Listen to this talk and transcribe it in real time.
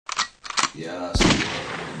Yeah, so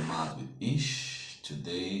welcome to Math with Ish.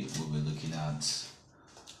 Today we'll be looking at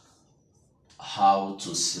how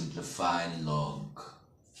to simplify log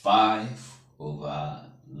 5 over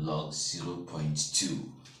log 0.2.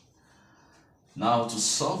 Now, to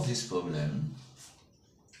solve this problem,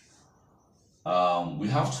 we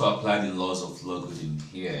have to apply the laws of logarithm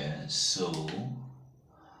here. So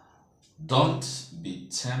don't be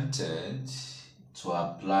tempted to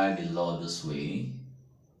apply the law this way.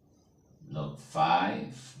 Log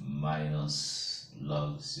 5 minus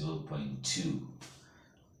log 0.2.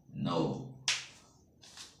 No,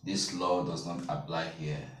 this law does not apply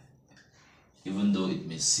here. Even though it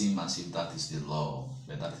may seem as if that is the law,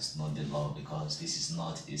 but that is not the law because this is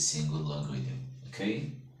not a single logarithm.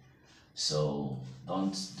 Okay, so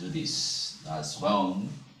don't do this, that's wrong.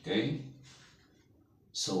 Okay,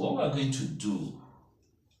 so what we're going to do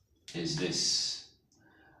is this.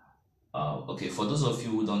 Okay, for those of you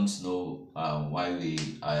who don't know why we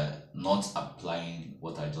are not applying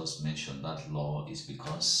what I just mentioned, that law is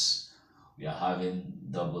because we are having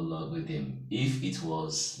double logarithm. If it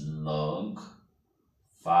was log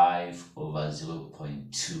 5 over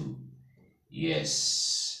 0.2,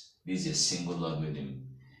 yes, this is a single logarithm.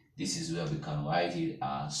 This is where we can write it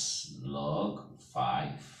as log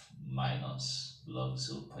 5 minus log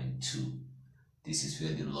 0.2. This is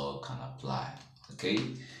where the law can apply. Okay,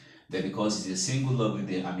 but because it's a single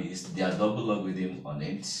logarithm, there are double logarithm on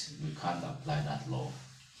it, we can't apply that law.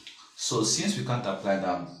 So since we can't apply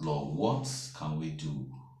that law, what can we do?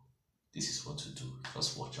 This is what to do.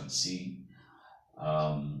 Just watch and see.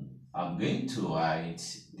 I'm going to write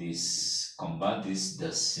this, convert this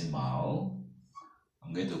decimal.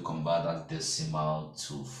 I'm going to convert that decimal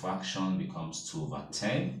to fraction, becomes 2 over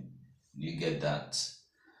 10. You get that?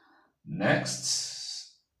 Next,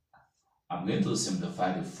 I'm going to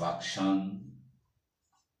simplify the fraction.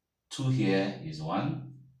 2 here is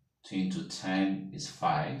 1, 2 into 10 is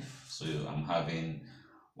 5, so I'm having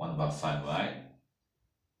 1 over 5, right?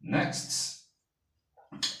 Next,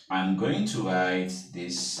 I'm going to write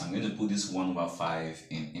this, I'm going to put this 1 over 5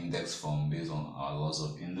 in index form based on our laws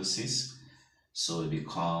of indices. So it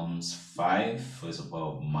becomes 5 raised to the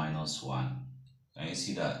power of minus 1. Can you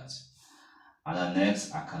see that? And then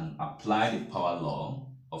next, I can apply the power law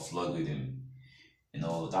of logarithm. You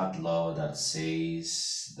know, that law that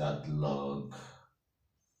says that log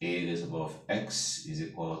a raised to the power of x is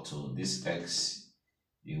equal to this x,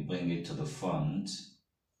 you bring it to the front,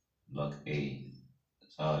 log a.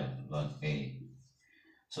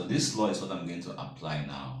 So this law is what I'm going to apply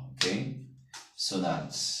now, okay? So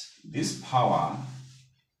that this power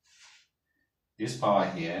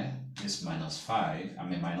here is minus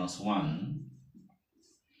 1.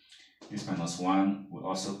 This minus 1 will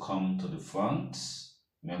also come to the front.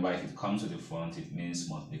 Remember, if it comes to the front, it means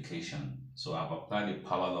multiplication. So I've applied the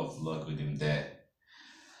power law of logarithm there.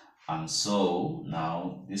 And so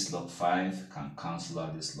now this log 5 can cancel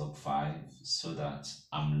out this log 5, so that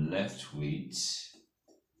I'm left with,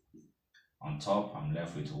 on top, I'm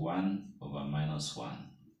left with 1 over minus 1.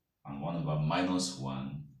 And 1 over minus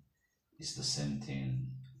 1 is the same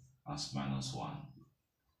thing as minus 1.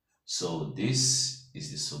 So this is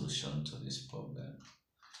the solution to this problem.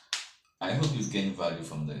 I hope you've gained value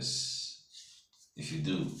from this. If you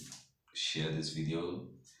do, share this video.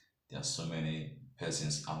 There are so many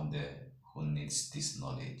persons out there who needs this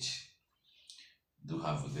knowledge. Do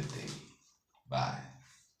have a good day. Bye.